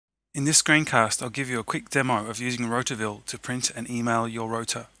In this screencast, I'll give you a quick demo of using Rotaville to print and email your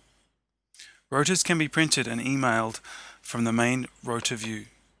Rota. Rotas can be printed and emailed from the main Rota view.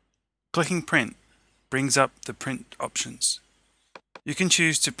 Clicking Print brings up the print options. You can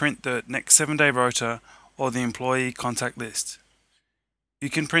choose to print the next 7-day Rota or the employee contact list. You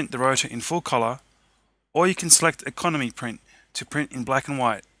can print the Rota in full color, or you can select Economy Print to print in black and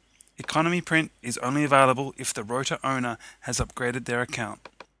white. Economy Print is only available if the Rota owner has upgraded their account.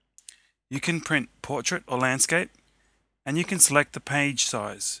 You can print portrait or landscape, and you can select the page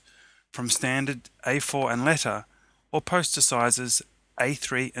size from standard A4 and letter or poster sizes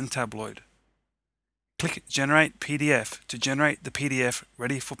A3 and tabloid. Click Generate PDF to generate the PDF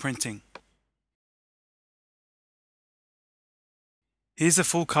ready for printing. Here's a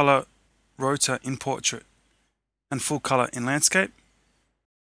full color Rota in portrait and full color in landscape.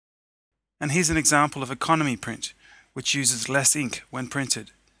 And here's an example of economy print, which uses less ink when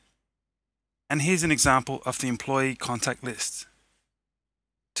printed. And here's an example of the employee contact list.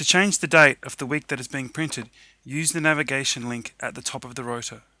 To change the date of the week that is being printed, use the navigation link at the top of the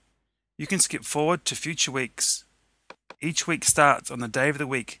Rota. You can skip forward to future weeks. Each week starts on the day of the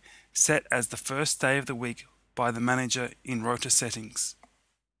week, set as the first day of the week by the manager in Rota settings.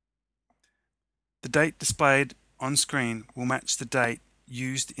 The date displayed on screen will match the date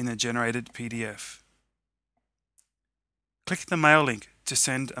used in the generated PDF. Click the mail link to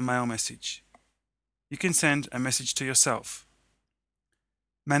send a mail message. You can send a message to yourself.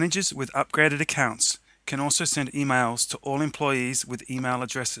 Managers with upgraded accounts can also send emails to all employees with email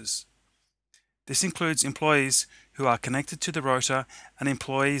addresses. This includes employees who are connected to the Rota and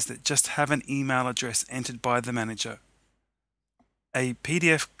employees that just have an email address entered by the manager. A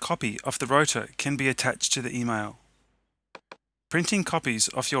PDF copy of the Rota can be attached to the email. Printing copies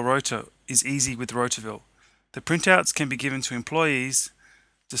of your Rota is easy with Rotaville. The printouts can be given to employees,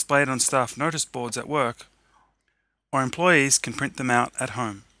 displayed on staff notice boards at work, or employees can print them out at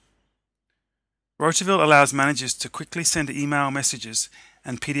home. Rotaville allows managers to quickly send email messages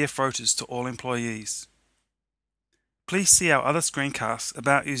and PDF Rotas to all employees. Please see our other screencasts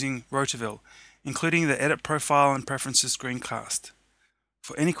about using Rotaville, including the Edit Profile and Preferences screencast.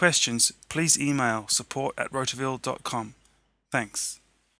 For any questions, please email support@rotaville.com. Thanks.